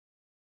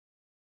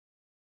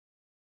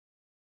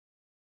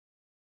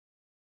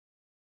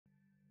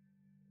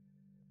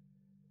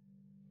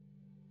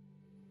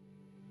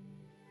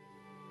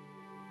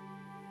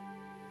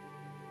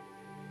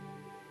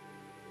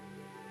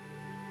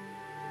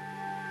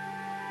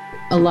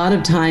A lot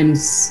of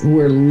times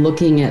we're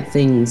looking at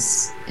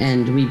things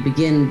and we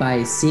begin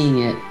by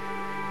seeing it,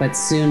 but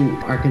soon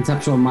our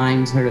conceptual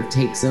mind sort of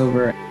takes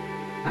over,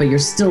 but you're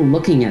still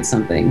looking at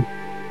something.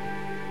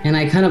 And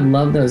I kind of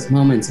love those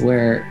moments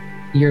where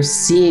you're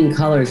seeing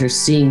colors, you're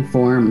seeing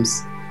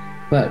forms,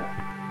 but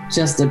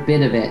just a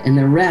bit of it. And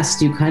the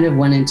rest, you kind of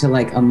went into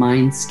like a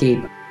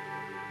mindscape.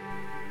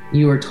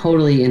 You were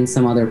totally in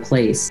some other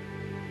place.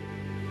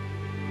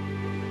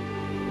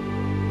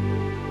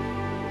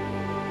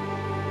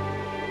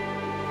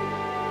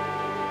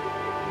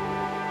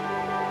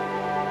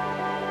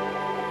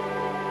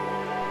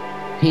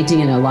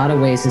 Painting in a lot of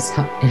ways, it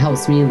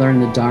helps me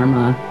learn the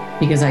Dharma,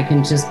 because I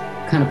can just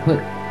kind of put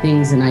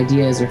things and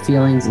ideas or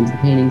feelings into the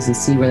paintings and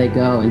see where they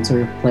go and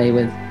sort of play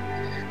with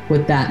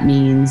what that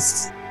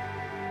means.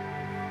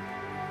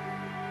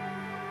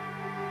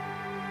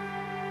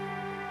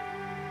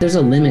 There's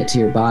a limit to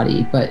your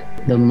body, but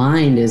the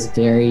mind is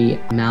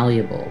very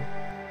malleable.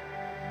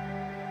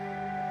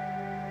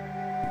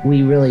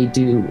 We really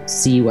do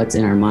see what's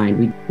in our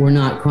mind. We're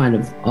not kind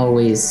of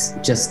always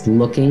just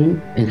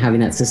looking and having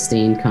that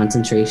sustained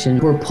concentration.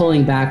 We're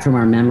pulling back from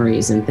our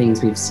memories and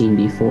things we've seen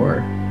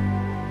before.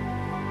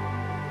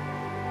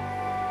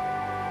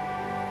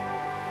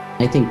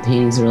 I think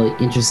painting's a really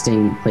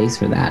interesting place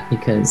for that,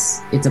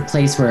 because it's a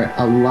place where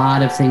a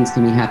lot of things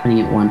can be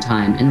happening at one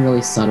time and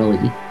really subtly.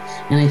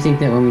 And I think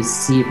that when we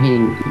see a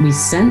painting, we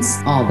sense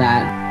all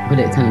that, but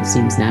it kind of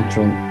seems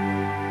natural.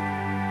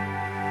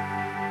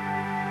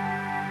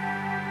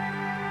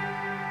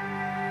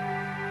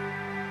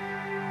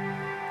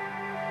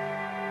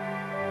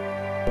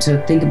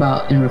 To think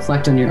about and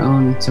reflect on your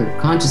own sort of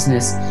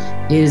consciousness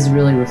is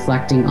really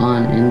reflecting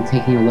on and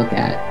taking a look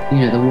at,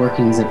 the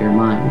workings of your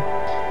mind.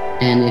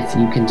 And if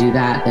you can do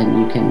that, then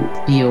you can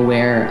be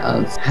aware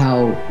of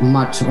how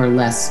much or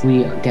less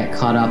we get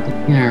caught up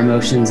in our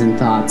emotions and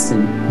thoughts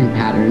and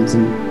patterns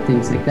and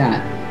things like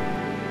that.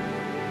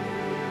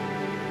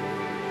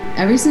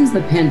 Ever since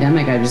the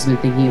pandemic, I've just been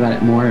thinking about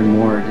it more and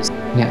more.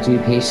 We have to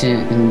be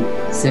patient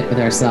and sit with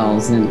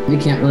ourselves, and we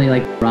can't really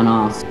run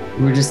off.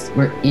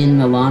 We're in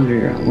the laundry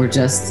room.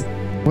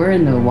 We're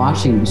in the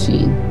washing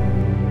machine.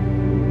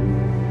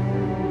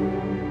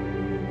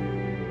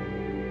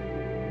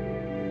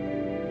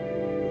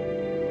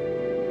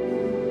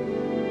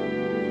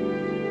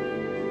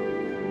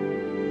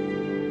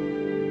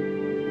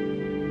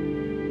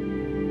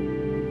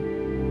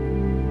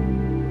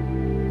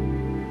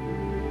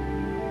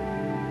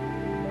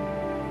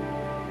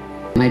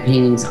 My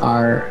paintings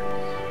are,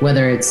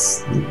 whether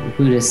it's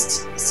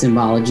Buddhist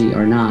symbology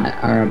or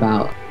not, are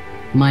about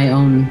my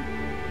own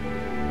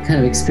kind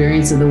of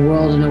experience of the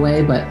world in a way,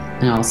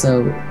 and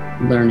also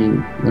learning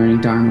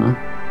Dharma.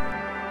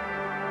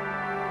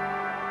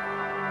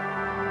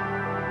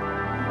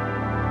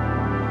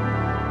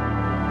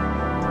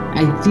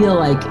 I feel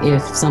like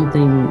if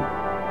something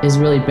is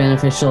really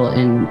beneficial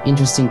and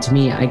interesting to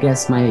me, I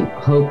guess my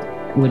hope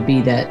would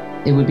be that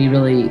it would be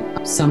really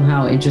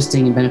somehow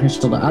interesting and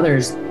beneficial to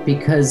others,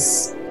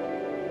 because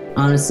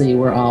honestly,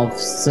 we're all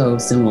so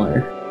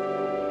similar.